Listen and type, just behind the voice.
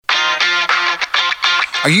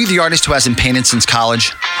Are you the artist who hasn't painted since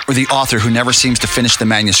college? Or the author who never seems to finish the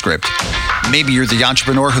manuscript? Maybe you're the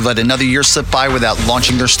entrepreneur who let another year slip by without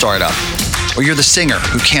launching their startup. Or you're the singer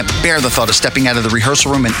who can't bear the thought of stepping out of the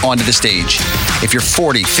rehearsal room and onto the stage. If you're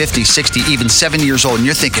 40, 50, 60, even 70 years old and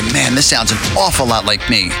you're thinking, man, this sounds an awful lot like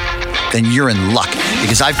me, then you're in luck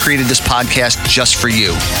because I've created this podcast just for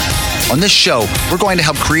you. On this show, we're going to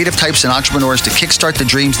help creative types and entrepreneurs to kickstart the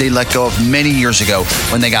dreams they let go of many years ago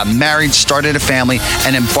when they got married, started a family,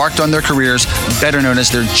 and embarked on their careers, better known as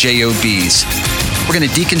their JOBs. We're going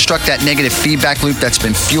to deconstruct that negative feedback loop that's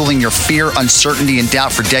been fueling your fear, uncertainty, and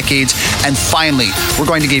doubt for decades. And finally, we're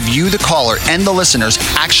going to give you, the caller, and the listeners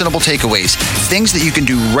actionable takeaways, things that you can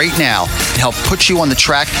do right now to help put you on the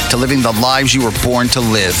track to living the lives you were born to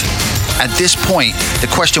live. At this point, the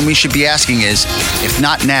question we should be asking is, if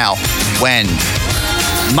not now, when?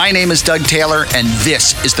 My name is Doug Taylor, and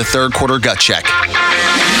this is the Third Quarter Gut Check.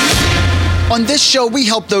 On this show, we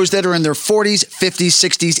help those that are in their 40s, 50s,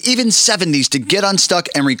 60s, even 70s to get unstuck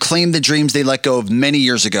and reclaim the dreams they let go of many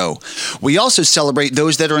years ago. We also celebrate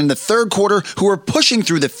those that are in the third quarter who are pushing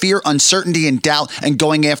through the fear, uncertainty, and doubt and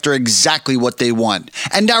going after exactly what they want.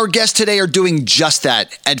 And our guests today are doing just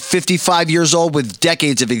that. At 55 years old with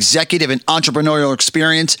decades of executive and entrepreneurial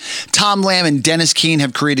experience, Tom Lamb and Dennis Keene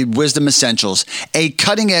have created Wisdom Essentials, a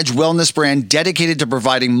cutting-edge wellness brand dedicated to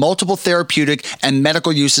providing multiple therapeutic and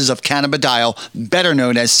medical uses of cannabidiol, better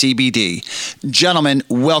known as CBD. Gentlemen,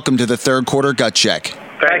 welcome to the Third Quarter Gut Check.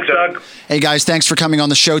 Thanks, Doug. Hey, guys, thanks for coming on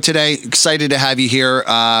the show today. Excited to have you here.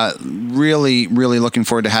 Really looking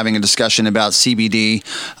forward to having a discussion about CBD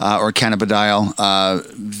or cannabidiol.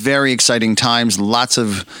 Very exciting times. Lots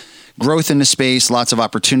of growth in the space, lots of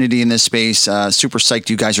opportunity in this space. Super psyched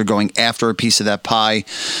you guys are going after a piece of that pie.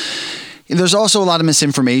 There's also a lot of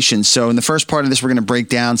misinformation. So in the first part of this, we're going to break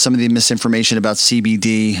down some of the misinformation about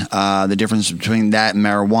CBD, the difference between that and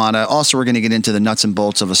marijuana. Also, we're going to get into the nuts and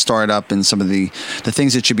bolts of a startup and some of the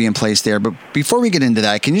things that should be in place there. But before we get into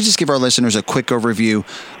that, can you just give our listeners a quick overview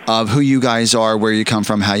of who you guys are, where you come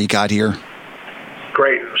from, how you got here?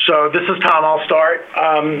 Great. So this is Tom. I'll start.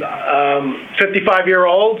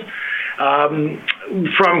 55-year-old.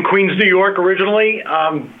 From Queens, New York originally.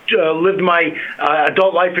 Lived my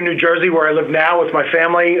adult life in New Jersey, where I live now with my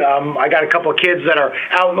family. I got a couple of kids that are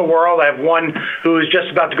out in the world. I have one who is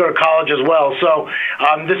just about to go to college as well. So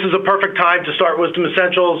this is a perfect time to start Wisdom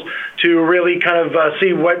Essentials to really kind of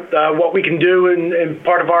see what we can do in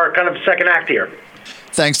part of our kind of second act here.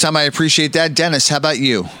 Thanks, Tom. I appreciate that. Dennis, how about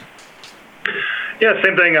you? Yeah,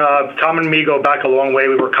 same thing. Tom and me go back a long way.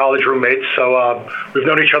 We were college roommates, so we've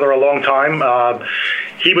known each other a long time.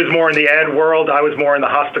 He was more in the ad world. I was more in the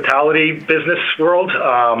hospitality business world.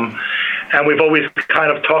 And we've always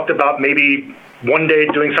kind of talked about maybe one day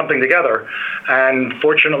doing something together. And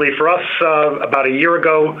fortunately for us, about a year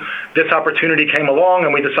ago, this opportunity came along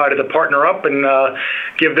and we decided to partner up and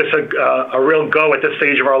give this a real go at this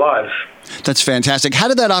stage of our lives. That's fantastic. How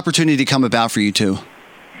did that opportunity come about for you two?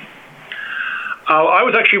 I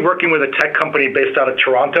was actually working with a tech company based out of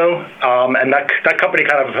Toronto, and that company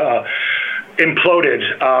kind of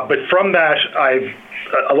imploded. But from that,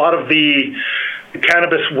 a lot of the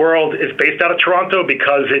cannabis world is based out of Toronto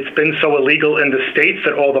because it's been so illegal in the States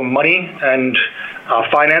that all the money and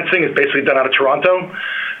financing is basically done out of Toronto.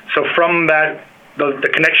 So from that, the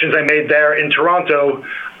connections I made there in Toronto,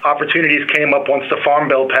 opportunities came up once the Farm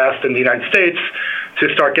Bill passed in the United States to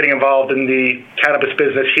start getting involved in the cannabis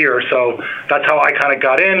business here. So that's how I kind of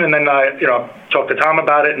got in, and then I talked to Tom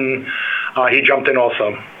about it, and he jumped in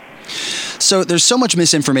also. So there's so much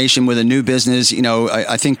misinformation with a new business.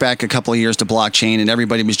 I think back a couple of years to blockchain, and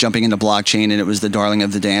everybody was jumping into blockchain, and it was the darling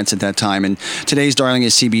of the dance at that time. And today's darling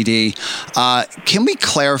is CBD. Can we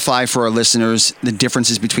clarify for our listeners the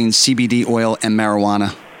differences between CBD oil and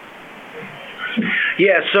marijuana?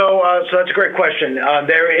 Yeah, so that's a great question.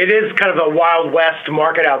 It is kind of a Wild West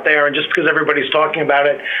market out there, and just because everybody's talking about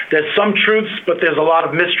it, there's some truths, but there's a lot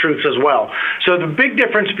of mistruths as well. So the big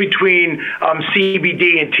difference between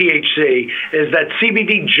CBD and THC is that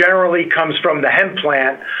CBD generally comes from the hemp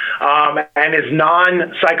plant and is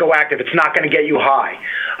non-psychoactive. It's not going to get you high.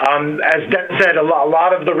 As Dennis said, a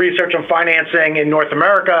lot of the research on financing in North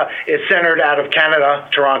America is centered out of Canada,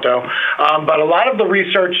 Toronto, but a lot of the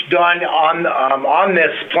research done on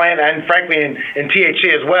this plant, and frankly in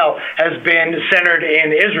THC as well, has been centered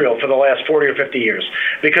in Israel for the last 40 or 50 years,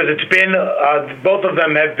 because it's been, both of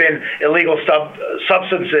them have been illegal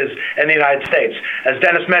substances in the United States. As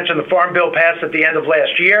Dennis mentioned, the Farm Bill passed at the end of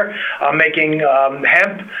last year, making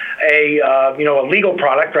hemp a legal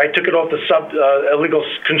product, right? Took it off the illegal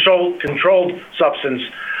controlled substance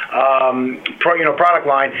product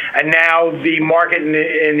line, and now the market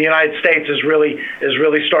in the United States is really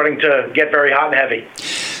starting to get very hot and heavy.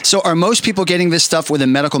 So, are most people getting this stuff with a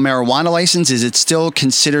medical marijuana license? Is it still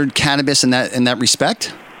considered cannabis in that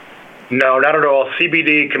respect? No, not at all.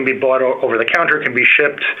 CBD can be bought over the counter, can be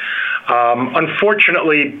shipped.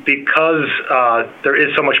 Unfortunately, because there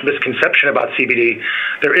is so much misconception about CBD,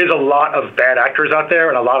 there is a lot of bad actors out there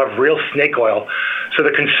and a lot of real snake oil. So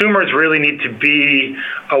the consumers really need to be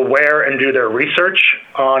aware and do their research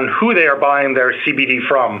on who they are buying their CBD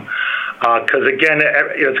from. Because again,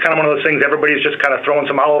 it's kind of one of those things, everybody's just kind of throwing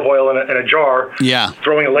some olive oil in a jar,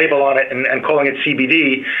 throwing a label on it and calling it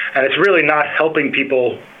CBD, and it's really not helping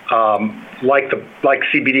people like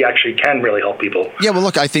CBD actually can really help people. Yeah, well,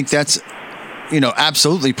 look, I think that's,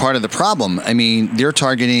 absolutely part of the problem. I mean, they're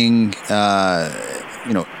targeting,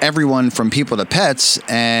 everyone from people to pets,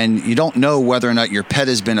 and you don't know whether or not your pet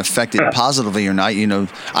has been affected positively or not.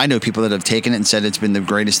 I know people that have taken it and said it's been the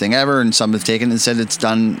greatest thing ever, and some have taken it and said it's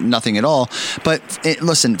done nothing at all. But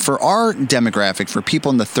listen, for our demographic, for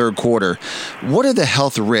people in the third quarter, what are the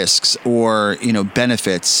health risks or, we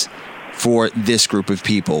for this group of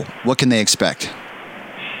people? What can they expect?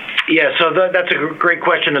 Yeah, so that's a great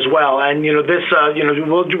question as well. And, we're just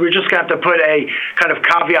going to have to put a kind of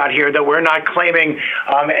caveat here that we're not claiming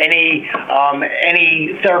any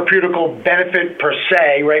therapeutical benefit per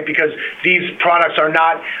se, right? Because these products are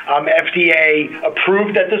not FDA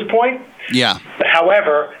approved at this point. Yeah.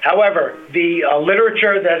 However, the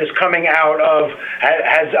literature that is coming out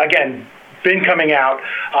has again, been coming out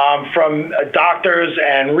from doctors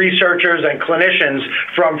and researchers and clinicians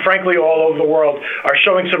from, frankly, all over the world are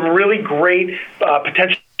showing some really great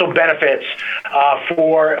potential benefits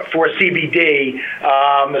for CBD,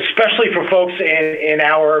 especially for folks in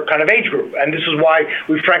our kind of age group. And this is why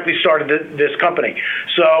we frankly started this company.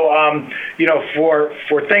 So, for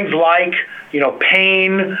things like,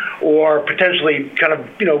 pain or potentially kind of,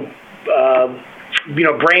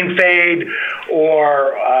 brain fade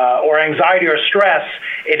or anxiety or stress,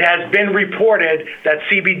 it has been reported that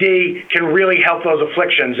CBD can really help those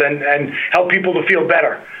afflictions and help people to feel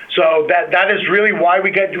better. So that is really why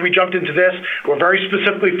we jumped into this. We're very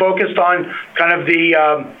specifically focused on kind of the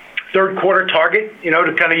third quarter target,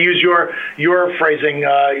 to kind of use your phrasing,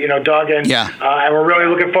 Doug, and we're really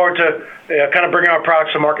looking forward to kind of bringing our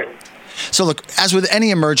products to market. So look, as with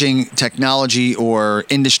any emerging technology or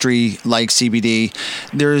industry like CBD,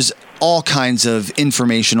 there's all kinds of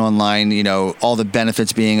information online, all the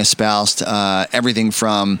benefits being espoused, everything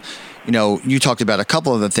from, you talked about a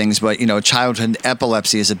couple of the things, but, childhood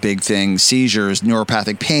epilepsy is a big thing, seizures,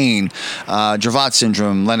 neuropathic pain, Dravet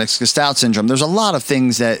syndrome, Lennox-Gastaut syndrome. There's a lot of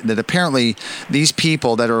things that apparently these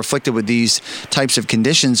people that are afflicted with these types of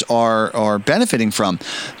conditions are benefiting from.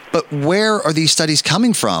 But where are these studies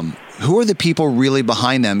coming from? Who are the people really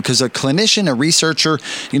behind them? Because a clinician, a researcher,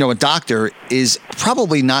 a doctor is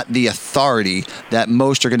probably not the authority that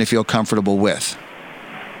most are going to feel comfortable with.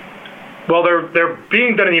 Well, they're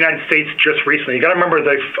being done in the United States just recently. You got to remember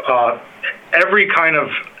that every kind of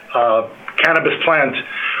cannabis plant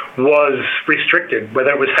was restricted, whether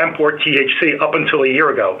it was hemp or THC, up until a year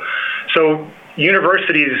ago. So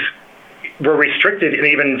universities were restricted in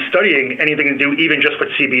even studying anything to do even just with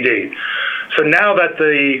CBD. So now that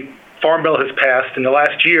the Farm Bill has passed in the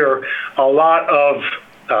last year, a lot of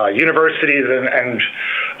universities and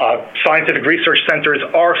scientific research centers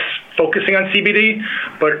are focusing on CBD,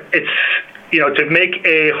 but it's, to make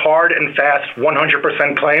a hard and fast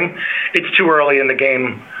 100% claim, it's too early in the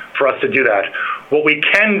game for us to do that. What we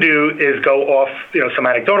can do is go off, some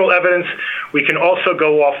anecdotal evidence. We can also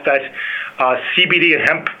go off that CBD and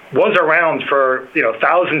hemp was around for,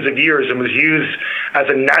 thousands of years and was used as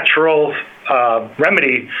a natural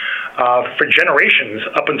remedy for generations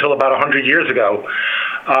up until about 100 years ago.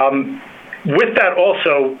 With that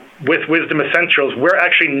also, with Wisdom Essentials, we're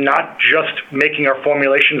actually not just making our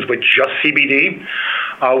formulations with just CBD.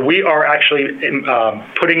 We are actually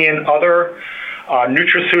putting in other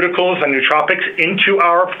nutraceuticals and nootropics into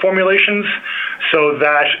our formulations so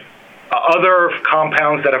that other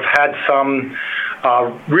compounds that have had some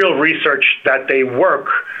real research that they work,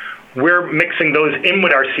 we're mixing those in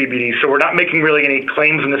with our CBD. So we're not making really any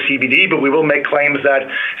claims in the CBD, but we will make claims that,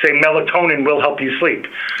 say, melatonin will help you sleep.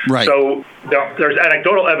 Right. So there's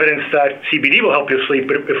anecdotal evidence that CBD will help you sleep,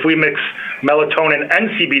 but if we mix melatonin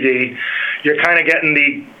and CBD, you're kind of getting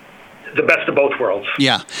the best of both worlds.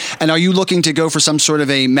 Yeah. And are you looking to go for some sort of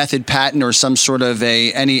a method patent or some sort of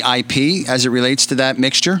any IP as it relates to that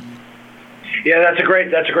mixture? Yeah, that's a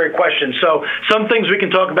great question. So some things we can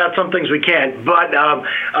talk about, some things we can't. But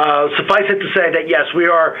suffice it to say that yes, we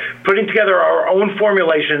are putting together our own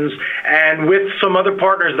formulations, and with some other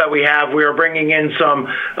partners that we have, we are bringing in some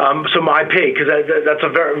IP, because that's a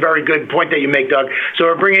very, very good point that you make, Doug. So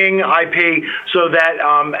we're bringing IP so that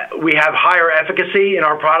we have higher efficacy in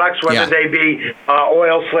our products, whether they be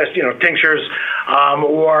oil / tinctures,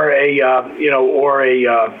 or a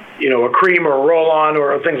cream or a roll-on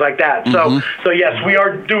or things like that. So yes, we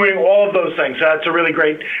are doing all of those things. So that's a really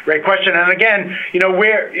great question. And again,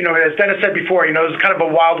 as Dennis said before, it's kind of a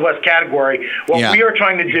Wild West category. What we are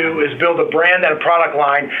trying to do is build a brand and a product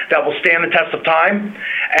line that will stand the test of time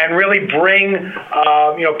and really bring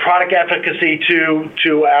product efficacy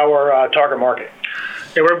to our target market.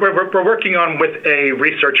 Yeah, we're working on with a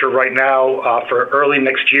researcher right now for early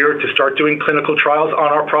next year to start doing clinical trials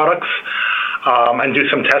on our products and do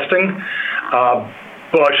some testing.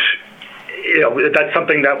 But that's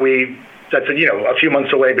something that that's a few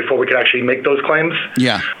months away before we can actually make those claims.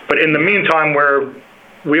 Yeah. But in the meantime,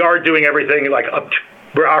 we are doing everything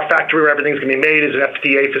where our factory where everything's going to be made is an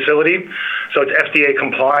FDA facility, so it's FDA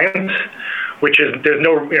compliant. Which is there's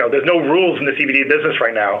no rules in the CBD business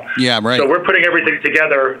right now. Yeah, right. So we're putting everything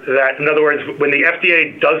together that, in other words, when the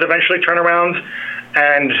FDA does eventually turn around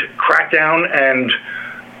and crack down and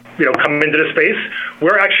come into the space,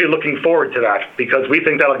 we're actually looking forward to that because we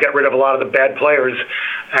think that'll get rid of a lot of the bad players,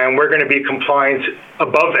 and we're going to be compliant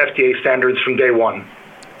above FDA standards from day one.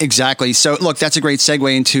 Exactly. So, look, that's a great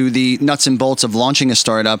segue into the nuts and bolts of launching a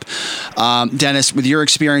startup. Dennis, with your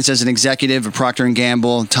experience as an executive at Procter &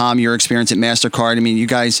 Gamble, Tom, your experience at MasterCard, I mean, you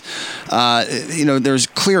guys, there's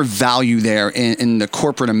clear value there in the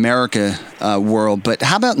corporate America world. But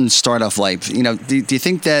how about in startup life? Do you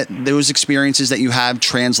think that those experiences that you have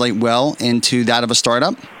translate well into that of a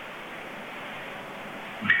startup?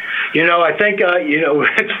 I think,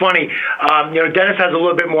 it's funny. Dennis has a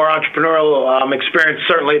little bit more entrepreneurial experience,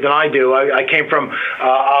 certainly, than I do. I came from,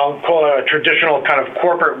 I'll call it a traditional kind of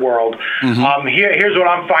corporate world. Here's what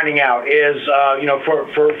I'm finding out is,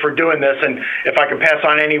 for doing this, and if I can pass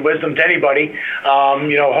on any wisdom to anybody,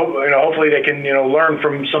 hopefully they can, learn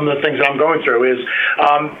from some of the things that I'm going through, is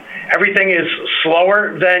everything is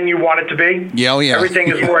slower than you want it to be. Yeah, Everything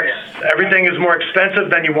is more expensive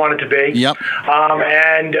than you want it to be. Yep.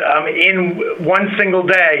 And in one single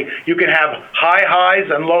day, you can have high highs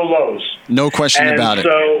and low lows. No question about it.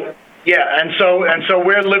 Yeah, and so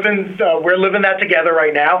we're living that together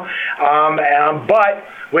right now. But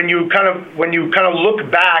when you kind of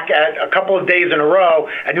look back at a couple of days in a row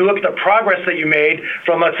and you look at the progress that you made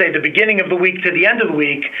from, let's say, the beginning of the week to the end of the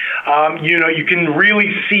week, you can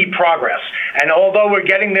really see progress. And although we're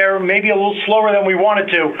getting there maybe a little slower than we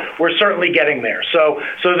wanted to, we're certainly getting there. So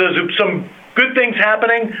there's some good things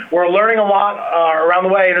happening. We're learning a lot around the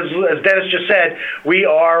way, and as Dennis just said,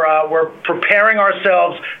 we're preparing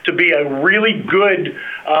ourselves to be a really good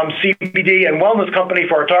CBD and wellness company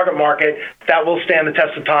for our target market that will stand the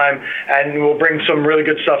test of time and will bring some really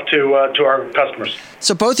good stuff to our customers.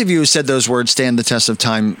 So both of you said those words, stand the test of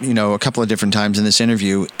time, a couple of different times in this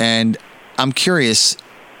interview, and I'm curious,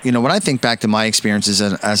 when I think back to my experiences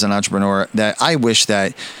as an entrepreneur, that I wish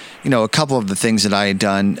that a couple of the things that I had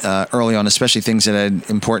done early on, especially things that had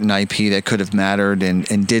important IP that could have mattered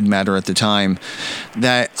and did matter at the time,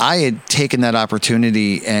 that I had taken that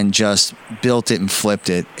opportunity and just built it and flipped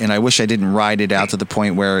it. And I wish I didn't ride it out to the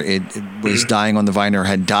point where it was dying on the vine or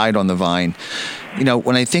had died on the vine.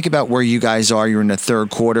 When I think about where you guys are, you're in the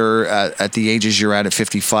third quarter at the ages you're at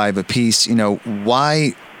 55 apiece,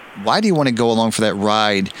 why do you want to go along for that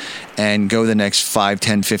ride and go the next 5,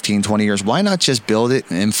 10, 15, 20 years? Why not just build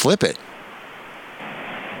it and flip it?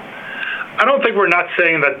 I don't think we're not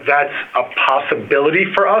saying that that's a possibility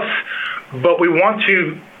for us, but we want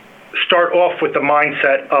to start off with the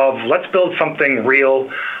mindset of let's build something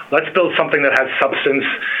real. Let's build something that has substance.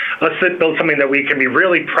 Let's build something that we can be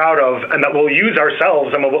really proud of and that we'll use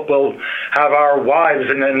ourselves and we'll have our wives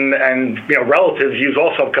and relatives use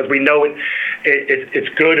also because we know it's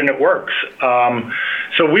good and it works.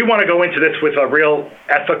 So we want to go into this with a real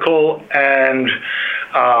ethical and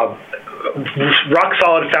rock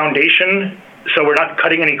solid foundation. So we're not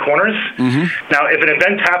cutting any corners. Now, if an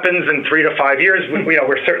event happens in 3 to 5 years, we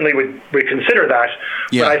certainly would consider that.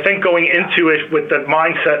 Yeah. But I think going into it with the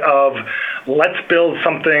mindset of let's build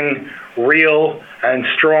something real and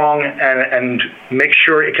strong and make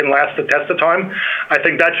sure it can last the test of time. I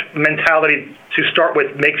think that mentality to start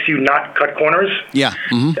with makes you not cut corners. Yeah.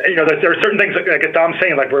 Mm-hmm. There are certain things, like Dom's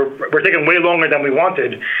saying, like we're taking way longer than we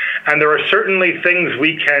wanted, and there are certainly things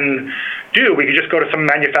we can do. We could just go to some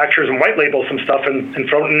manufacturers and white label some stuff and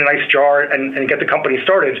throw it in a nice jar and get the company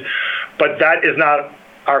started, but that is not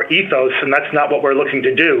our ethos, and that's not what we're looking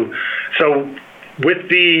to do. So with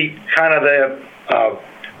the kind of the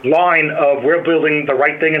line of we're building the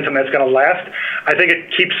right thing and something that's going to last, I think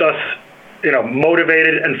it keeps us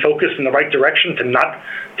motivated and focused in the right direction to not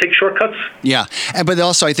take shortcuts. Yeah, but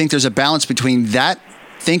also I think there's a balance between that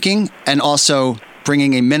thinking and also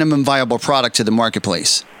bringing a minimum viable product to the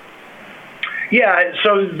marketplace. Yeah,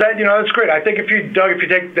 so that that's great. I think if you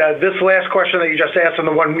take this last question that you just asked and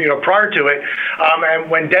the one prior to it, and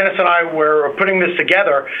when Dennis and I were putting this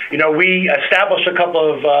together, we established a couple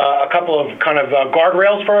of kind of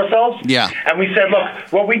guardrails for ourselves. Yeah. And we said,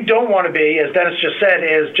 look, what we don't want to be, as Dennis just said,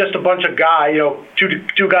 is just a bunch of guys,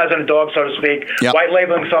 two guys and a dog, so to speak, yep. white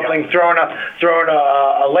labeling something, throwing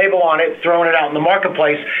a label on it, throwing it out in the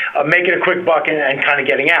marketplace, making a quick buck and kind of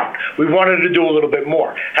getting out. We wanted to do a little bit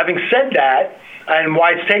more. Having said that, and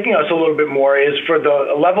why it's taking us a little bit more is for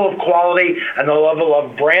the level of quality and the level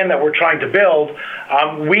of brand that we're trying to build,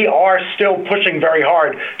 we are still pushing very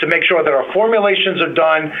hard to make sure that our formulations are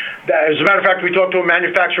done. As a matter of fact, we talked to a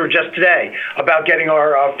manufacturer just today about getting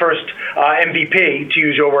our first MVP, to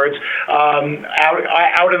use your words,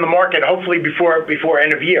 out in the market, hopefully before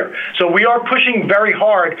end of year. So we are pushing very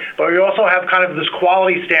hard, but we also have kind of this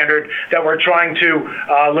quality standard that we're trying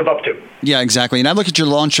to live up to. Yeah, exactly. And I look at your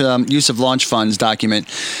use of launch funds document,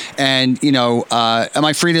 and am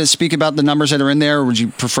I free to speak about the numbers that are in there, or would you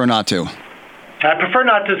prefer not to? I prefer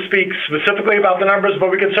not to speak specifically about the numbers, but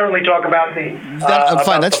we can certainly talk about the.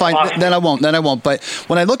 Fine, that's fine. Then I won't. But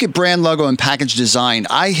when I look at brand logo and package design,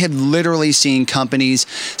 I have literally seen companies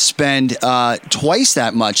spend twice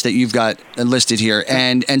that much that you've got listed here,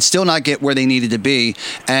 and still not get where they needed to be.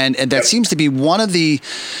 And that seems to be one of the,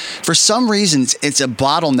 for some reasons, it's a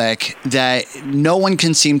bottleneck that no one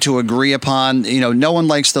can seem to agree upon. No one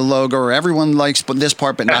likes the logo, or everyone likes this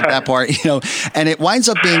part but not that part. And it winds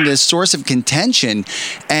up being this source of contention.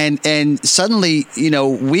 And suddenly,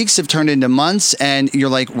 weeks have turned into months, and you're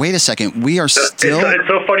like, wait a second, we are still. It's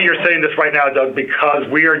so funny you're saying this right now, Doug, because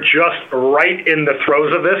we are just right in the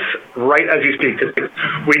throes of this, right as you speak.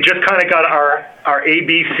 We just kind of got our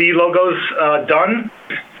ABC logos done.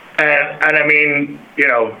 And I mean,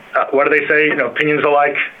 what do they say? Opinions are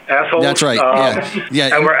like assholes. That's right.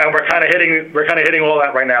 Yeah. And we're kind of hitting all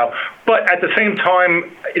that right now. But at the same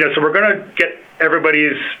time, so we're going to get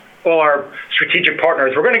all our strategic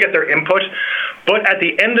partners, we're going to get their input. But at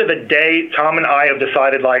the end of the day, Tom and I have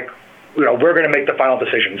decided, we're going to make the final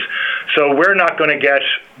decisions. So we're not going to get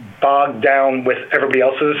bogged down with everybody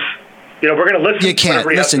else's. We're going to listen. You can't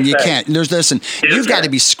listen. You can't. You've got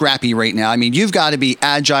to be scrappy right now. I mean, you've got to be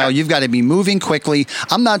agile. You've got to be moving quickly.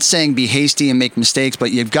 I'm not saying be hasty and make mistakes,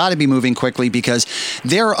 but you've got to be moving quickly, because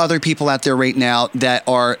there are other people out there right now that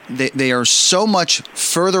they are so much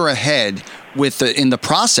further ahead in the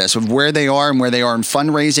process of where they are and where they are in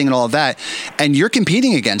fundraising and all of that, and you're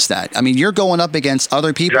competing against that. I mean, you're going up against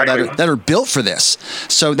other people that are built for this.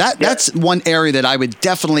 So that's one area that I would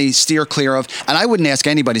definitely steer clear of, and I wouldn't ask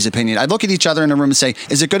anybody's opinion. I'd look at each other in a room and say,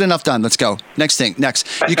 "Is it good enough? Done. Let's go. Next thing. Next."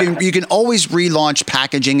 You can always relaunch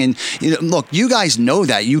packaging, and look, you guys know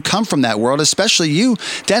that. You come from that world, especially you,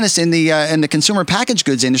 Dennis, in the consumer packaged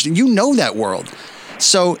goods industry. You know that world.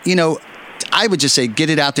 So I would just say get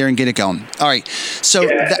it out there and get it going. All right. So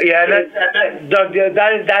Doug,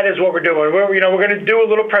 that is what we're doing. We're going to do a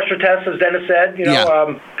little pressure test, as Dennis said.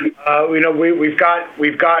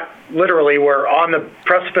 We've got literally, we're on the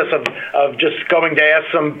precipice of just going to ask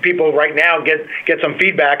some people right now, get some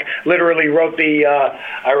feedback. Literally wrote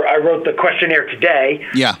I wrote the questionnaire today.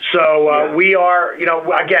 Yeah. So we are,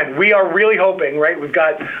 again, we are really hoping, right? We've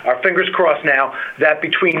got our fingers crossed now that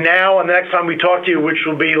between now and the next time we talk to you, which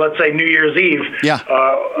will be, let's say, New Year's Eve. Yeah.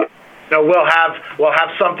 We'll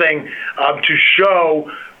have something to show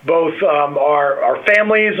both our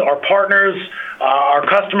families, our partners, our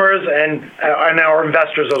customers, and our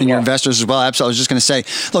investors as well. And your investors as well. Absolutely. I was just going to say,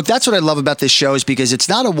 look, that's what I love about this show, is because it's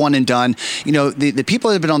not a one and done. The people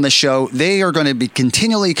that have been on this show, they are going to be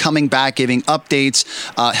continually coming back, giving updates,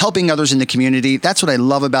 helping others in the community. That's what I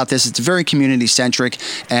love about this. It's very community centric.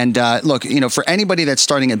 And look, for anybody that's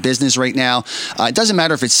starting a business right now, it doesn't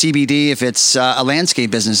matter if it's CBD, if it's a landscape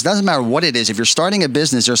business. It doesn't matter what it is. If you're starting a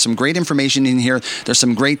business, there's some great information in here. There's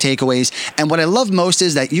some great great takeaways. And what I love most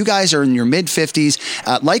is that you guys are in your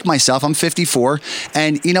mid-50s, like myself. I'm 54.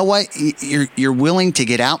 And you know what? You're willing to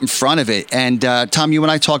get out in front of it. And Tom, you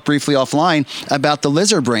and I talked briefly offline about the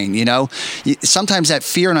lizard brain. You know, sometimes that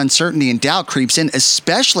fear and uncertainty and doubt creeps in,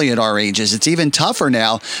 especially at our ages. It's even tougher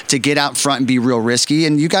now to get out in front and be real risky.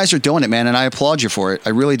 And you guys are doing it, man. And I applaud you for it. I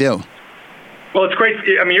really do. Well, it's great.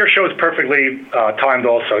 I mean, your show is perfectly timed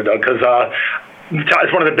also, Doug, because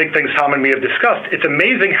it's one of the big things Tom and me have discussed. It's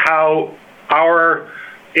amazing how our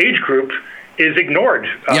age group is ignored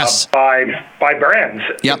by brands,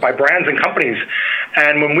 by brands and companies.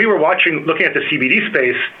 And when we were looking at the CBD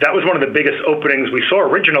space, that was one of the biggest openings we saw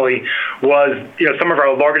originally was, some of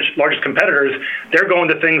our largest competitors, they're going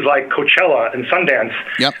to things like Coachella and Sundance,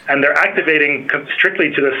 and they're activating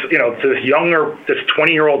strictly to this, to this younger, this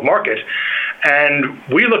 20-year-old market. And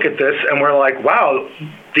we look at this and we're like, wow,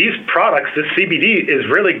 these products, this CBD is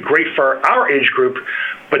really great for our age group,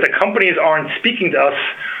 but the companies aren't speaking to us,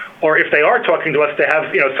 or if they are talking to us, they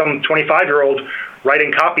have, some 25-year-old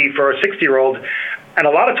writing copy for a 60-year-old. And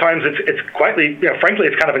a lot of times it's quietly, frankly,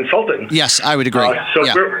 it's kind of insulting. Yes, I would agree.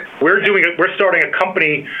 We're starting a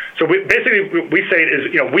company. So we say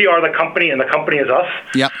it is, we are the company and the company is us.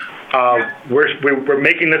 Yep. We're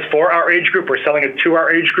making this for our age group. We're selling it to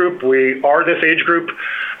our age group. We are this age group.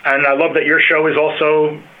 And I love that your show is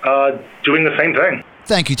also doing the same thing.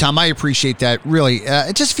 Thank you, Tom. I appreciate that. Really,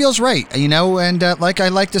 it just feels right, and like I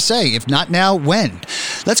like to say, if not now, when?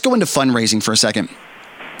 Let's go into fundraising for a second.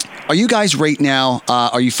 Are you guys right now,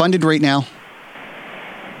 are you funded right now?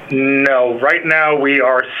 No, right now we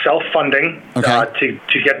are self-funding to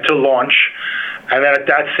get to launch. And then at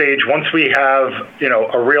that stage, once we have,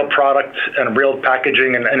 a real product and real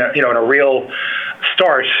packaging and a real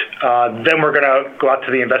start, then we're going to go out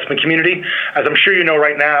to the investment community. As I'm sure you know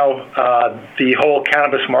right now, the whole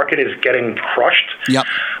cannabis market is getting crushed. Yep.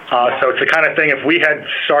 So it's the kind of thing, if we had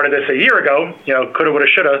started this a year ago, coulda, woulda,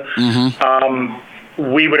 shoulda,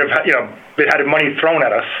 we would have, had money thrown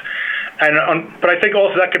at us. But I think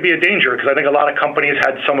also that could be a danger, because I think a lot of companies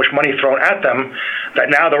had so much money thrown at them that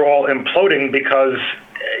now they're all imploding because,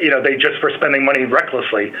 they just were spending money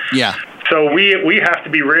recklessly. Yeah. So we have to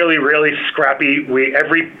be really, really scrappy.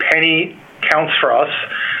 Every penny counts for us.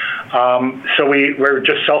 So we're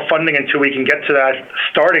just self-funding until we can get to that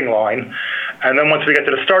starting line. And then once we get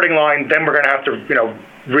to the starting line, then we're going to have to,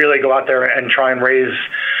 really go out there and try and raise,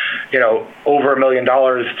 over $1 million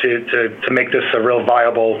to make this a real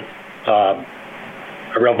viable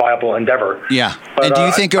endeavor. Yeah. But, and do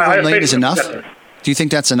you think over $1 million is enough? Do you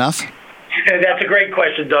think that's enough? That's a great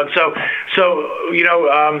question, Doug. So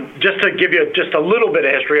just to give you just a little bit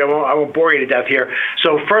of history, I won't bore you to death here.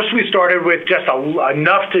 So first we started with just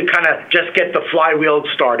enough to kind of just get the flywheel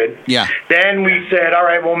started. Yeah. Then we said, all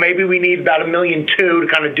right, well, maybe we need about $1.2 million to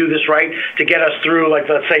kind of do this right, to get us through, like,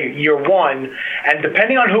 let's say, year one. And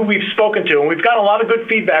depending on who we've spoken to, and we've got a lot of good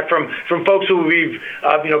feedback from folks who we've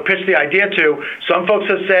pitched the idea to. Some folks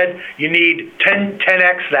have said you need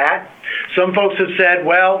 10x that. Some folks have said,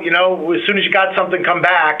 well, as soon as you got something, come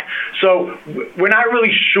back. So we're not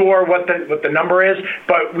really sure what the number is,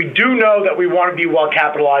 but we do know that we want to be well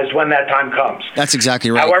capitalized when that time comes. That's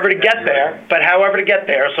exactly right. However to get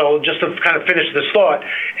there, so just to kind of finish this thought,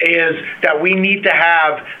 is that we need to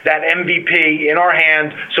have that MVP in our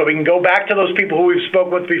hand so we can go back to those people who we've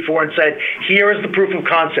spoken with before and said, here is the proof of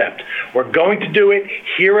concept. We're going to do it.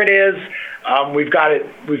 Here it is. We've got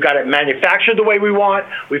it manufactured the way we want.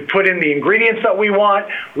 We've put in the ingredients that we want.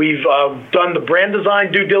 We've done the brand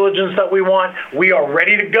design due diligence that we want. We are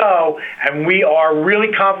ready to go, and we are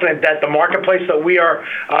really confident that the marketplace that we are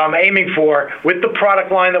aiming for with the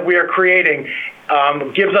product line that we are creating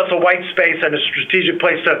gives us a white space and a strategic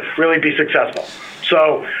place to really be successful.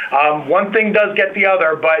 So one thing does get the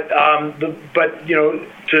other, but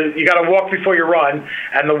you got to walk before you run,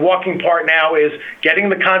 and the walking part now is getting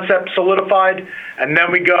the concept solidified, and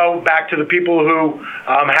then we go back to the people who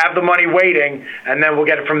have the money waiting, and then we'll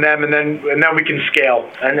get it from them, and then we can scale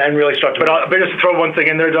and really start to. But just throw one thing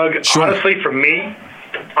in there, Doug. Sure. Honestly, for me,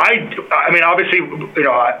 I mean, obviously,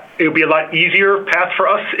 it would be a lot easier path for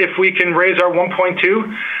us if we can raise our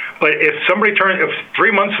 1.2. But if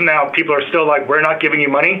 3 months from now people are still like, we're not giving you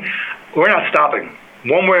money, we're not stopping.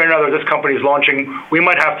 One way or another, this company is launching. We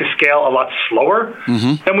might have to scale a lot slower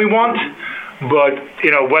than we want. But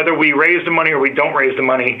whether we raise the money or we don't raise the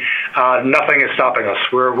money, nothing is stopping us.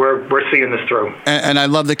 We're seeing this through. And I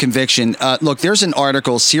love the conviction. Look, there's an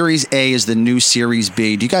article. Series A is the new Series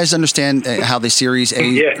B. Do you guys understand how the Series A?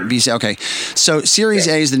 Yeah. B? Okay, so Series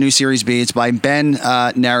A is the new Series B. It's by Ben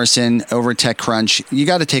Narrison over at TechCrunch. You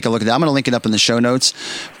got to take a look at that. I'm going to link it up in the show notes,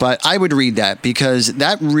 but I would read that because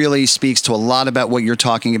that really speaks to a lot about what you're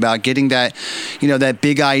talking about. Getting that, that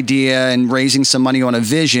big idea and raising some money on a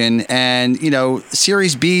vision and.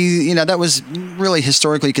 Series B, that was really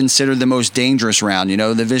historically considered the most dangerous round.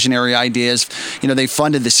 The visionary ideas, they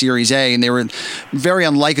funded the Series A and they were very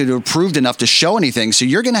unlikely to have proved enough to show anything. So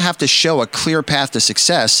you're going to have to show a clear path to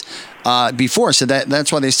success before. So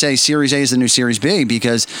that's why they say Series A is the new Series B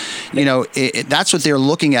because, that's what they're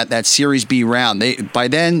looking at, that Series B round. By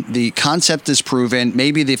then, the concept is proven.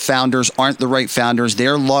 Maybe the founders aren't the right founders.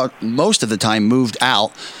 They're most of the time moved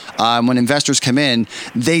out. When investors come in,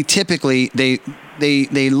 they typically they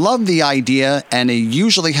love the idea and they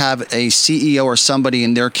usually have a CEO or somebody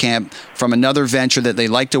in their camp from another venture that they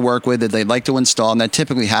like to work with, that they like to install, and that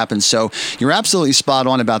typically happens. So you're absolutely spot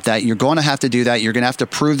on about that. You're going to have to do that. You're going to have to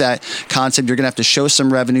prove that concept. You're going to have to show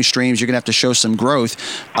some revenue streams. You're going to have to show some growth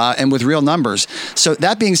and with real numbers. So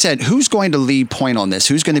that being said, who's going to lead Point on this?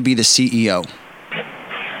 Who's going to be the CEO?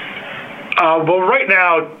 Well, right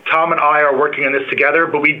now, Tom and I are working on this together,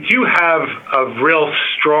 but we do have a real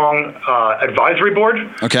strong advisory board.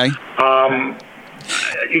 Okay. And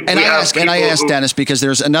I asked Dennis because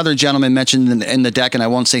there's another gentleman mentioned in the deck, and I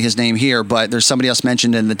won't say his name here, but there's somebody else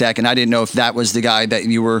mentioned in the deck, and I didn't know if that was the guy that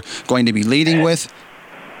you were going to be leading with.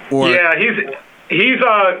 Or yeah, he's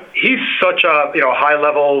such a high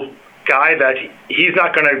level guy that he's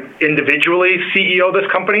not going to individually CEO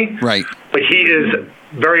this company. Right. But he is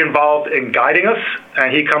very involved in guiding us,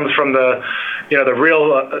 and he comes from the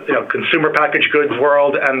real consumer packaged goods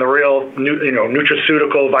world and the real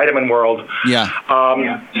nutraceutical vitamin world. Yeah.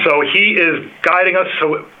 So he is guiding us.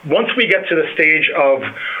 So once we get to the stage of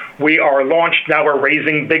we are launched, now we're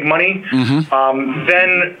raising big money. Mm-hmm.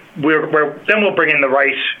 Then we'll bring in the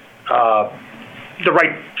right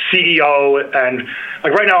CEO, and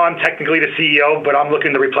like right now I'm technically the CEO, but I'm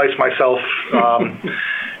looking to replace myself.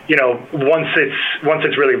 Once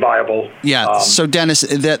it's really viable. Yeah. So Dennis,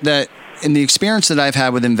 that in the experience that I've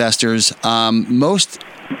had with investors, almost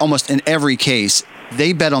in every case,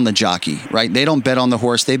 they bet on the jockey, right? They don't bet on the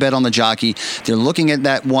horse. They bet on the jockey. They're looking at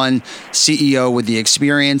that one CEO with the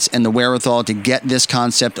experience and the wherewithal to get this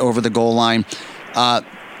concept over the goal line.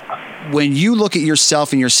 When you look at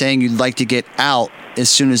yourself and you're saying you'd like to get out as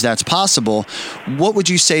soon as that's possible, what would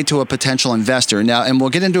you say to a potential investor? Now, and we'll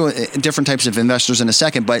get into different types of investors in a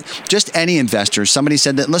second, but just any investor. Somebody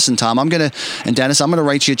said that, listen, Tom, and Dennis, I'm going to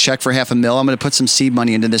write you a check for $500,000. I'm going to put some seed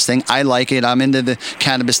money into this thing. I like it. I'm into the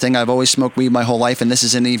cannabis thing. I've always smoked weed my whole life, and this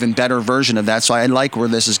is an even better version of that. So I like where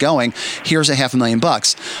this is going. Here's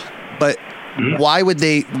 $500,000. But why would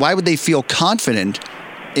they feel confident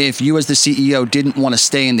if you as the CEO didn't want to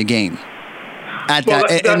stay in the game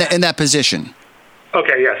in that position?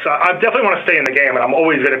 Okay, yes. I definitely want to stay in the game, and I'm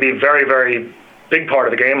always going to be very, very big part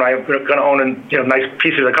of the game. I'm going to own a nice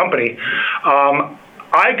piece of the company.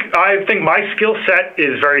 I think my skill set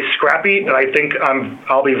is very scrappy, and I think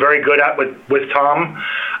I'll be very good at with Tom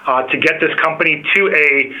to get this company to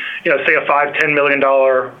say a $5-10 million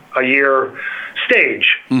a year stage.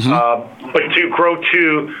 Mm-hmm. But to grow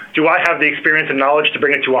do I have the experience and knowledge to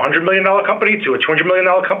bring it to a $100 million company, to a $200 million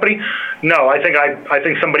company? No, I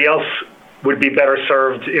think somebody else would be better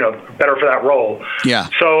served, better for that role. Yeah.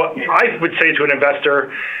 So I would say to an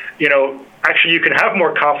investor, actually you can have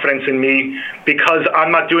more confidence in me because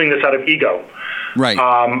I'm not doing this out of ego. Right.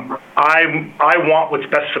 I want what's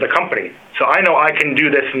best for the company. So I know I can do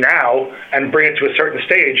this now and bring it to a certain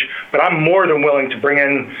stage, but I'm more than willing to bring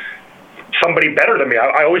in somebody better than me.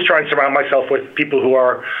 I always try and surround myself with people who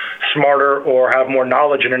are smarter or have more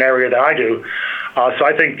knowledge in an area than I do. So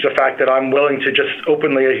I think the fact that I'm willing to just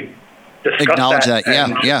openly acknowledge that.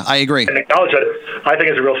 Yeah, I agree. And acknowledge that, I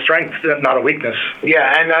think, is a real strength, not a weakness.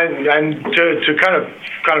 Yeah, and to kind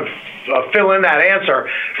of fill in that answer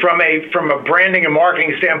from a branding and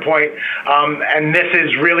marketing standpoint, and this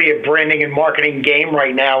is really a branding and marketing game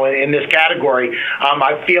right now in this category.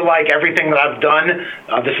 I feel like everything that I've done,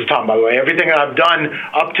 this is Tom, by the way, everything that I've done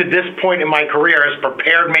up to this point in my career has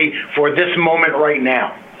prepared me for this moment right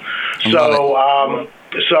now.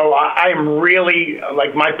 So I'm really,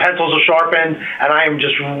 like, my pencils are sharpened, and I am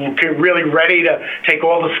just really ready to take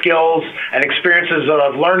all the skills and experiences that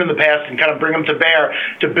I've learned in the past and kind of bring them to bear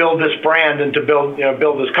to build this brand and to build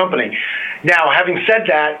this company. Now, having said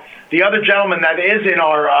that, the other gentleman that is in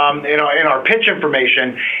our pitch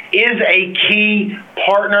information is a key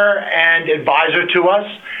partner and advisor to us.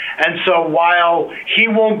 And so while he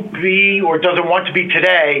won't be or doesn't want to be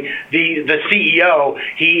today the CEO,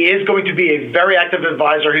 he is going to be a very active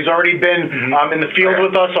advisor. He's already been in the field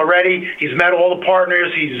with us already. He's met all the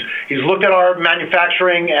partners. He's looked at our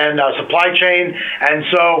manufacturing and supply chain. And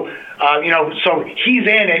so, so he's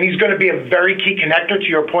in, and he's going to be a very key connector to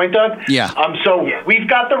your point, Doug. Yeah. So we've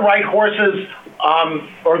got the right horses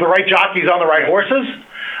or the right jockeys on the right horses.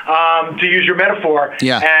 To use your metaphor,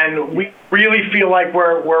 and we really feel like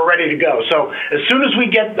we're ready to go. So as soon as we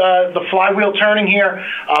get the flywheel turning here,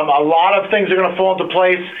 a lot of things are going to fall into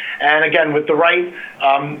place. And again, with the right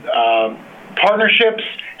partnerships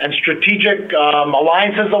and strategic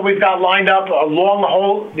alliances that we've got lined up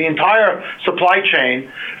along the entire supply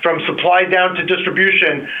chain, from supply down to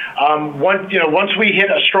distribution, once we hit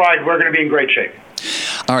a stride, we're going to be in great shape.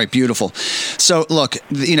 All right, beautiful. So look,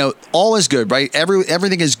 all is good, right?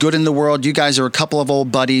 Everything is good in the world. You guys are a couple of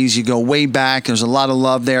old buddies. You go way back. There's a lot of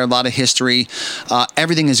love there, a lot of history.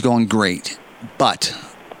 Everything is going great. But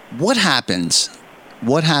what happens?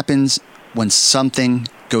 What happens when something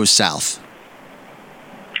goes south?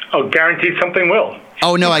 Oh, guaranteed something will.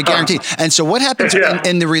 Oh, no, I guarantee. And so what happens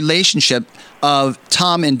in the relationship of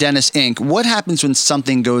Tom and Dennis Inc.? What happens when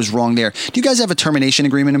something goes wrong there? Do you guys have a termination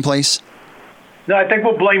agreement in place? No, I think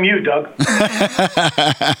we'll blame you, Doug.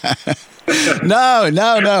 No.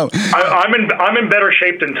 I'm in better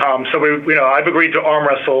shape than Tom, so I've agreed to arm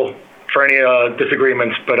wrestle for any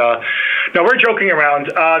disagreements. But no, we're joking around.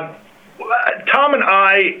 Tom and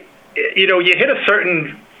I, you hit a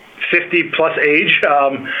certain 50-plus age,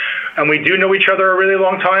 and we do know each other a really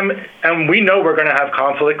long time, and we know we're going to have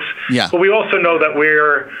conflicts. Yeah. But we also know that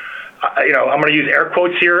we're, I'm going to use air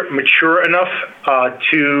quotes here, mature enough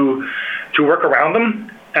to work around them.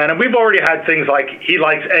 And we've already had things like he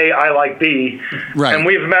likes A, I like B. Right. And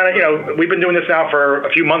we've managed, we've been doing this now for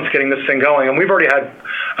a few months getting this thing going. And we've already had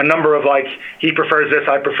a number of he prefers this,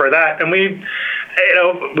 I prefer that. And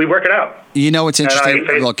we work it out. It's interesting.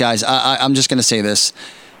 Look, guys, I'm just going to say this.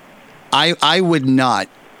 I would not.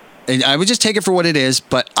 I would just take it for what it is,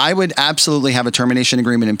 but I would absolutely have a termination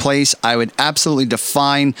agreement in place. I would absolutely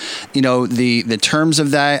define, the terms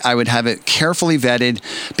of that. I would have it carefully vetted,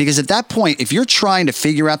 because at that point, if you're trying to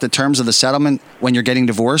figure out the terms of the settlement when you're getting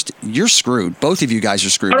divorced, you're screwed. Both of you guys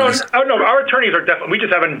are screwed. No, our attorneys are definitely, we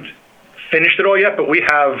just haven't finished it all yet, but we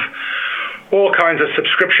have all kinds of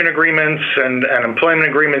subscription agreements and employment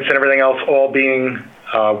agreements and everything else all being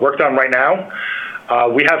worked on right now.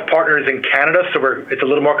 We have partners in Canada, so it's a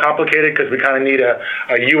little more complicated because we kind of need a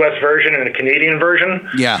U.S. version and a Canadian version.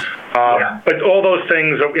 Yeah. But all those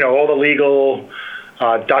things, all the legal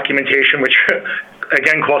documentation, which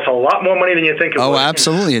again costs a lot more money than you think it would. Oh,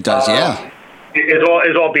 absolutely, it does. Yeah.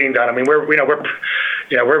 Is all being done. I mean, we're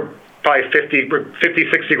probably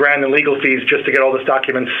 60 grand in legal fees just to get all these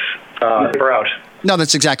documents out. No,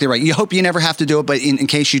 that's exactly right. You hope you never have to do it, but in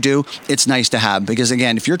case you do, it's nice to have. Because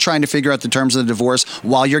again, if you're trying to figure out the terms of the divorce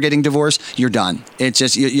while you're getting divorced, you're done. It's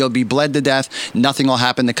just, you'll be bled to death. Nothing will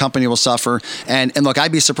happen. The company will suffer. And look,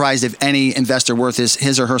 I'd be surprised if any investor worth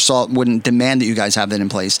his or her salt wouldn't demand that you guys have that in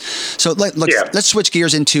place. So let's switch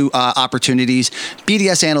gears into opportunities.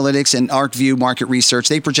 BDS Analytics and ArcView Market Research,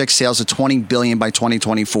 they project sales of $20 billion by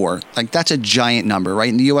 2024. That's a giant number, right?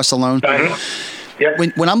 In the U.S. alone. Mm-hmm.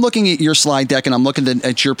 Yep. When I'm looking at your slide deck and I'm looking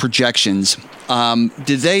at your projections, what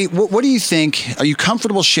do you think? Are you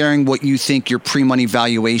comfortable sharing what you think your pre-money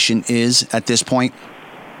valuation is at this point?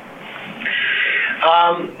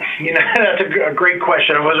 That's a great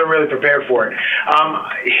question. I wasn't really prepared for it.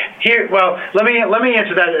 Let me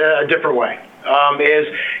answer that a different way.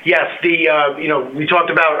 We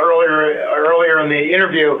talked about earlier in the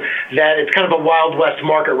interview that it's kind of a Wild West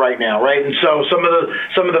market right now, right? And so some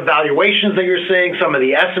of the valuations that you're seeing, some of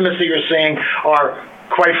the estimates that you're seeing are,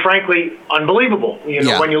 quite frankly, unbelievable.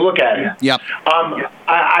 When you look at it. Yep.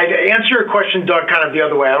 I answer your question, Doug, kind of the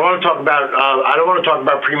other way. I don't want to talk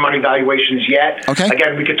about pre-money valuations yet. Okay.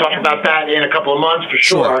 Again, we could talk about that in a couple of months for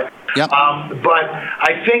sure. Yep. But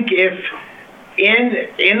I think if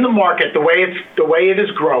in the market, the way it is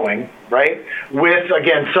growing, right, with,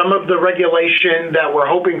 again, some of the regulation that we're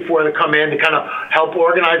hoping for to come in to kind of help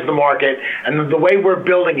organize the market, and the way we're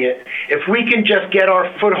building it, if we can just get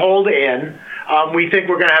our foothold in, we think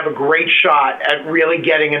we're going to have a great shot at really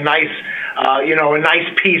getting a nice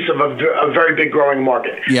piece of a very big growing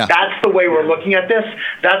market. Yeah. That's the way we're looking at this.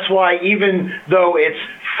 That's why, even though it's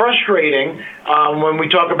frustrating when we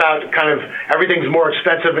talk about kind of everything's more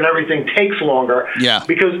expensive and everything takes longer, yeah,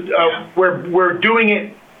 because we're doing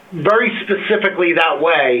it very specifically that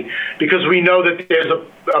way because we know that there's a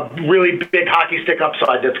really big hockey stick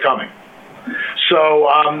upside that's coming. So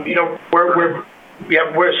we're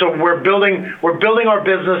building our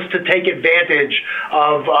business to take advantage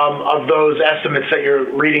of those estimates that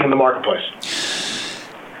you're reading in the marketplace.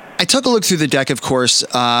 I took a look through the deck, of course,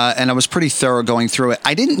 and I was pretty thorough going through it.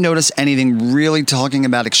 I didn't notice anything really talking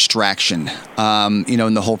about extraction,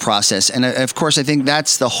 in the whole process. And of course, I think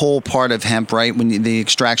that's the whole part of hemp, right? When the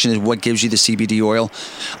extraction is what gives you the CBD oil.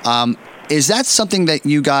 Is that something that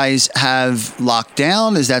you guys have locked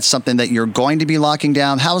down? Is that something that you're going to be locking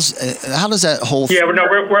down? How does that whole? Yeah,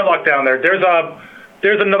 we're locked down there.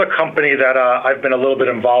 There's another company that I've been a little bit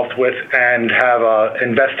involved with and have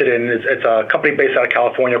invested in. It's a company based out of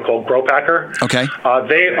California called Growpacker. Okay.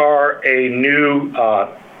 They are a new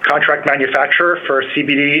contract manufacturer for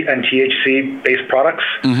CBD and THC-based products.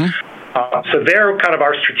 Mm-hmm. So they're kind of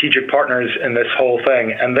our strategic partners in this whole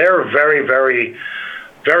thing, and they're very, very,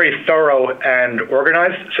 very thorough and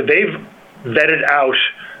organized. So they've vetted out.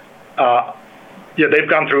 They've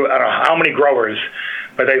gone through I don't know how many growers,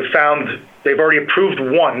 but they've already approved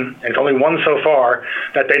one, and it's only one so far,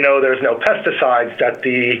 that they know there's no pesticides, that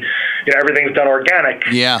everything's done organic.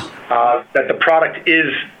 Yeah. That the product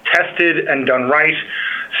is tested and done right.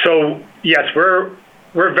 So yes, we're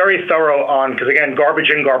very thorough on, because again, garbage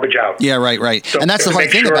in, garbage out. Yeah, right. So, and that's the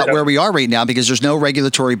hard thing about where we are right now, because there's no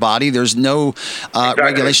regulatory body, there's no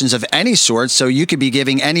regulations of any sort. So you could be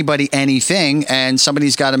giving anybody anything, and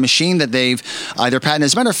somebody's got a machine that they've either patented.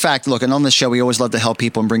 As a matter of fact, look, and on this show, we always love to help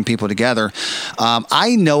people and bring people together.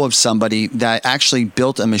 I know of somebody that actually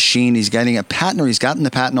built a machine. He's getting a patent, or he's gotten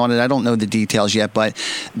the patent on it. I don't know the details yet, but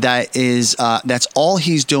that's all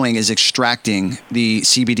he's doing is extracting the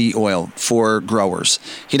CBD oil for growers.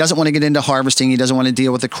 He doesn't want to get into harvesting. He doesn't want to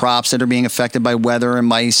deal with the crops that are being affected by weather and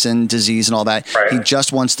mice and disease and all that. Right. He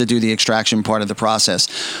just wants to do the extraction part of the process.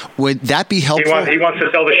 Would that be helpful? He wants to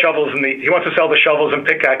sell the shovels and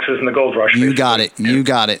pickaxes in the gold rush. You got it. You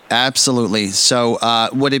got it. Absolutely. So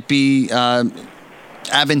would it be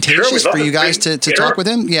advantageous for you guys to talk with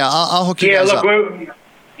him? Yeah, I'll hook you guys up.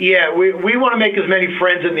 We want to make as many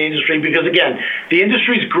friends in the industry because, again, the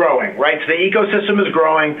industry is growing, right? So the ecosystem is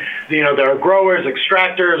growing. There are growers,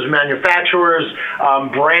 extractors, manufacturers,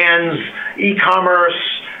 brands, e-commerce,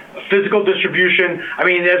 physical distribution. I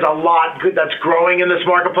mean, there's a lot good that's growing in this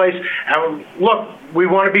marketplace. And look, we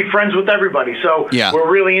want to be friends with everybody. So we're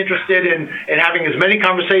really interested in having as many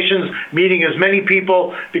conversations, meeting as many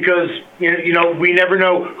people, because we never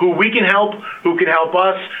know who we can help, who can help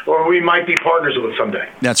us, or we might be partners with someday.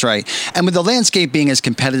 That's right. And with the landscape being as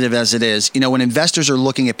competitive as it is, when investors are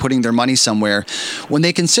looking at putting their money somewhere, when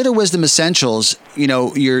they consider Wisdom Essentials,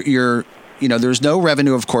 there's no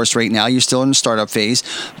revenue, of course, right now. You're still in the startup phase.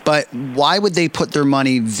 But why would they put their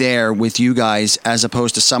money there with you guys as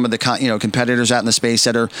opposed to some of the competitors out in the space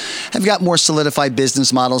that have got more solidified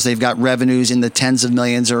business models? They've got revenues in the tens of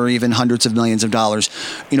millions or even hundreds of millions of dollars.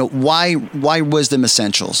 Why Wisdom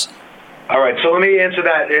Essentials? All right, so let me answer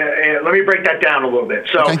that. Let me break that down a little bit.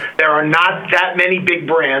 So there are not that many big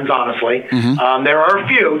brands, honestly. Mm-hmm. There are a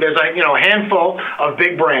few. There's a handful of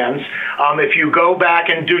big brands. If you go back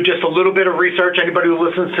and do just a little bit of research, anybody who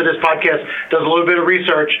listens to this podcast does a little bit of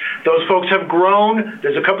research, those folks have grown.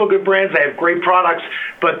 There's a couple of good brands. They have great products,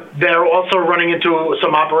 but they're also running into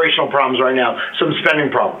some operational problems right now, some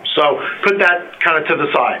spending problems. So put that kind of to the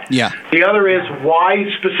side. Yeah. The other is why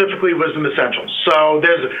specifically Wisdom Essentials. So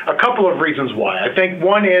there's a couple of reasons why. I think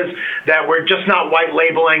one is that we're just not white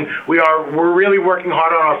labeling. We're really working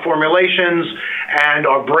hard on our formulations and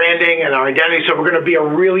our branding and our identity. So we're going to be a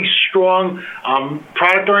really strong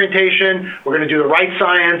product orientation. We're going to do the right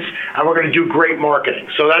science, and we're going to do great marketing.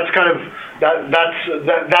 So that's kind of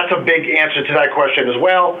that's a big answer to that question as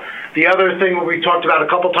well. The other thing we talked about a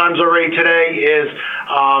couple times already today is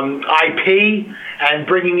IP and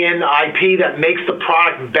bringing in IP that makes the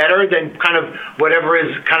product better than kind of whatever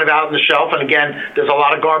is kind of out on the shelf. And again, there's a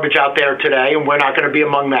lot of garbage out there today, and we're not going to be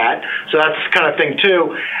among that. So that's kind of thing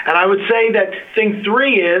two. And I would say that thing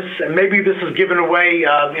three is, and maybe this is giving away,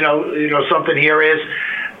 something here, is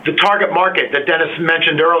the target market that Dennis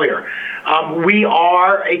mentioned earlier. We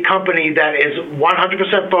are a company that is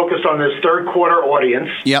 100% focused on this third quarter audience,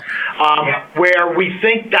 where we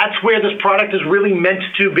think that's where this product is really meant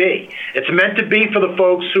to be. It's meant to be for the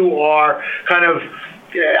folks who are kind of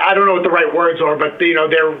I don't know what the right words are, but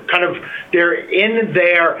they're in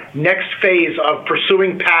their next phase of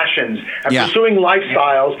pursuing passions and pursuing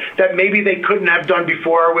lifestyles that maybe they couldn't have done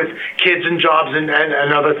before with kids and jobs and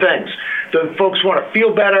other things. The folks want to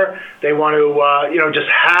feel better. They want to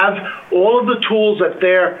just have all of the tools at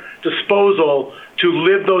their disposal to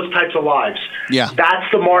live those types of lives. Yeah.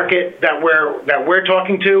 That's the market that we're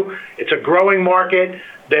talking to. It's a growing market.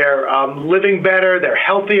 They're living better. They're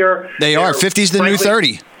healthier. They are. 50's the new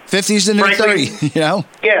 30. 50's the new 30,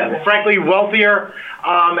 Yeah, frankly, wealthier.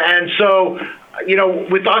 And so,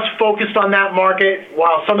 with us focused on that market,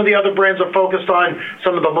 while some of the other brands are focused on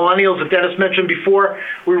some of the millennials that Dennis mentioned before,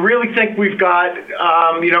 we really think we've got,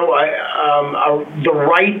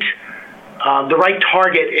 the right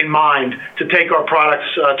target in mind to take our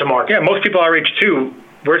products to market. Yeah, most people our age, too,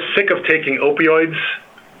 we're sick of taking opioids.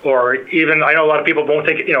 Or even, I know a lot of people won't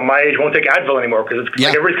take, my age won't take Advil anymore because it's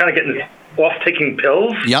like everybody's kind of getting off taking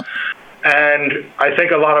pills. Yep. And I think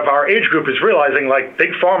a lot of our age group is realizing, like,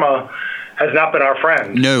 Big Pharma has not been our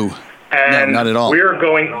friend. No, not at all. We're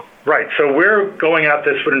going at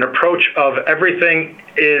this with an approach of everything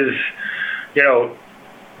is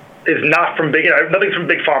not from big, nothing's from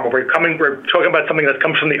Big Pharma. We're talking about something that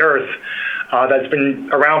comes from the earth. That's been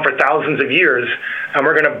around for thousands of years, and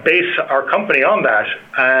we're going to base our company on that.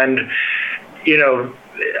 And,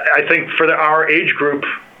 I think for our age group,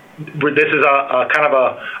 this is a kind of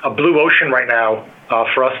a blue ocean right now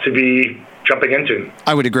for us to be jumping into.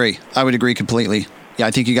 I would agree completely. Yeah,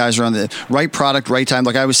 I think you guys are on the right product, right time.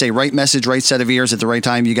 Like I would say, right message, right set of ears at the right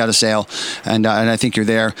time. You got a sale, and I think you're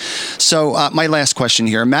there. So my last question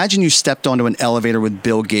here. Imagine you stepped onto an elevator with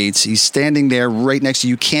Bill Gates. He's standing there right next to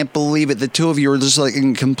you. You can't believe it. The two of you are just like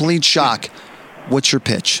in complete shock. What's your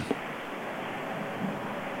pitch?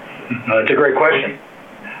 That's a great question.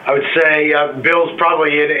 I would say Bill's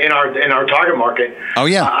probably in our target market. Oh,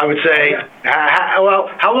 yeah. I would say, how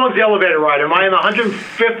long is the elevator ride? Am I on the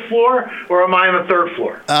 105th floor or am I on the 3rd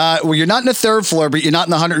floor? Well, you're not in the 3rd floor, but you're not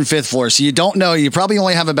in the 105th floor. So you don't know. You probably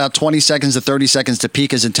only have about 20 seconds to 30 seconds to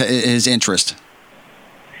pique his interest.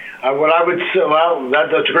 What I would say,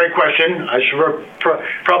 that's a great question. I should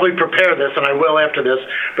probably prepare this, and I will after this.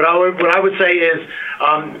 But what I would say is,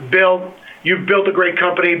 Bill, you've built a great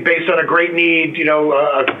company based on a great need.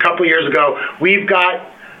 A couple of years ago, we've got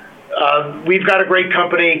a great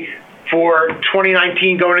company for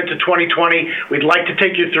 2019 going into 2020. We'd like to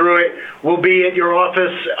take you through it. We'll be at your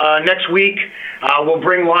office next week. We'll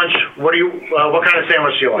bring lunch. What kind of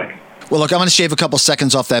sandwich do you like? Well, look, I'm going to shave a couple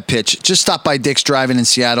seconds off that pitch. Just stop by Dick's Drive-In in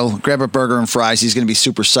Seattle, grab a burger and fries. He's going to be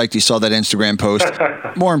super psyched. You saw that Instagram post.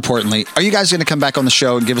 More importantly, are you guys going to come back on the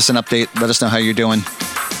show and give us an update? Let us know how you're doing.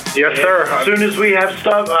 Yes, sir. As soon as we have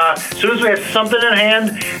something in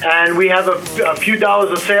hand and we have a few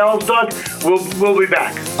dollars of sales, Doug, we'll be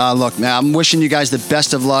back. Look, man, I'm wishing you guys the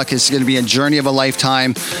best of luck. It's going to be a journey of a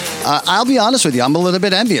lifetime. I'll be honest with you. I'm a little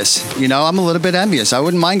bit envious. I'm a little bit envious. I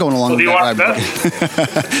wouldn't mind going along with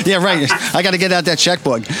that. Yeah, right. I got to get out that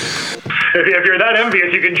checkbook. If you're that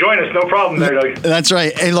envious, you can join us. No problem there, Doug. That's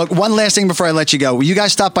right. Hey, look, one last thing before I let you go. Will you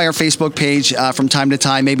guys stop by our Facebook page from time to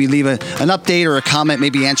time, maybe leave an update or a comment,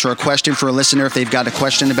 maybe answer a question for a listener if they've got a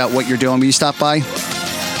question about what you're doing? Will you stop by?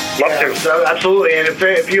 Love to. So, absolutely. And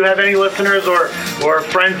if you have any listeners or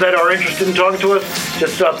friends that are interested in talking to us,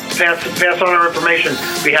 just pass on our information.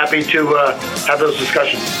 Be happy to have those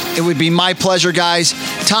discussions. It would be my pleasure, guys.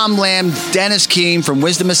 Tom Lamb, Dennis Keene from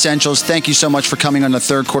Wisdom Essentials, thank you so much for coming on the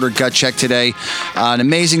Third Quarter Gut Check today. An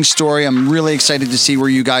amazing story. I'm really excited to see where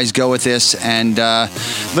you guys go with this. And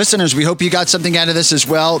listeners, we hope you got something out of this as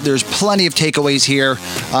well. There's plenty of takeaways here.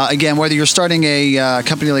 Again, whether you're starting a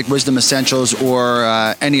company like Wisdom Essentials or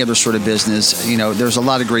any other sort of business, there's a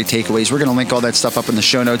lot of great takeaways. We're going to link all that stuff up in the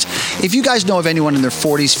show notes. If you guys know of anyone in their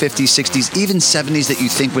 40s, 50s, 60s, even 70s that you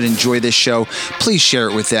think would enjoy this show, please share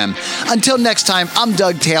it with them. Until next time, I'm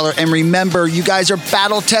Doug Taylor, and remember, you guys are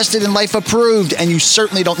battle tested and life approved, and you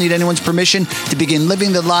certainly don't need anyone's permission to begin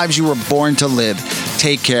living the lives you were born to live.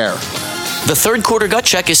 Take care. The Third Quarter Gut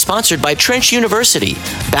Check is sponsored by Trench University.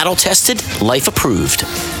 Battle tested, life approved.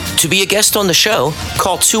 To be a guest on the show,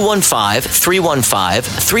 call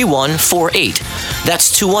 215-315-3148.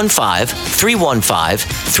 That's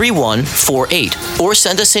 215-315-3148. Or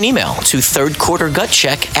send us an email to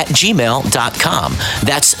thirdquartergutcheck@gmail.com.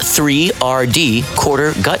 That's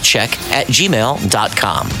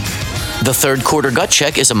 3rdquartergutcheck@gmail.com. The Third Quarter Gut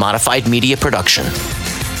Check is a Modified Media production.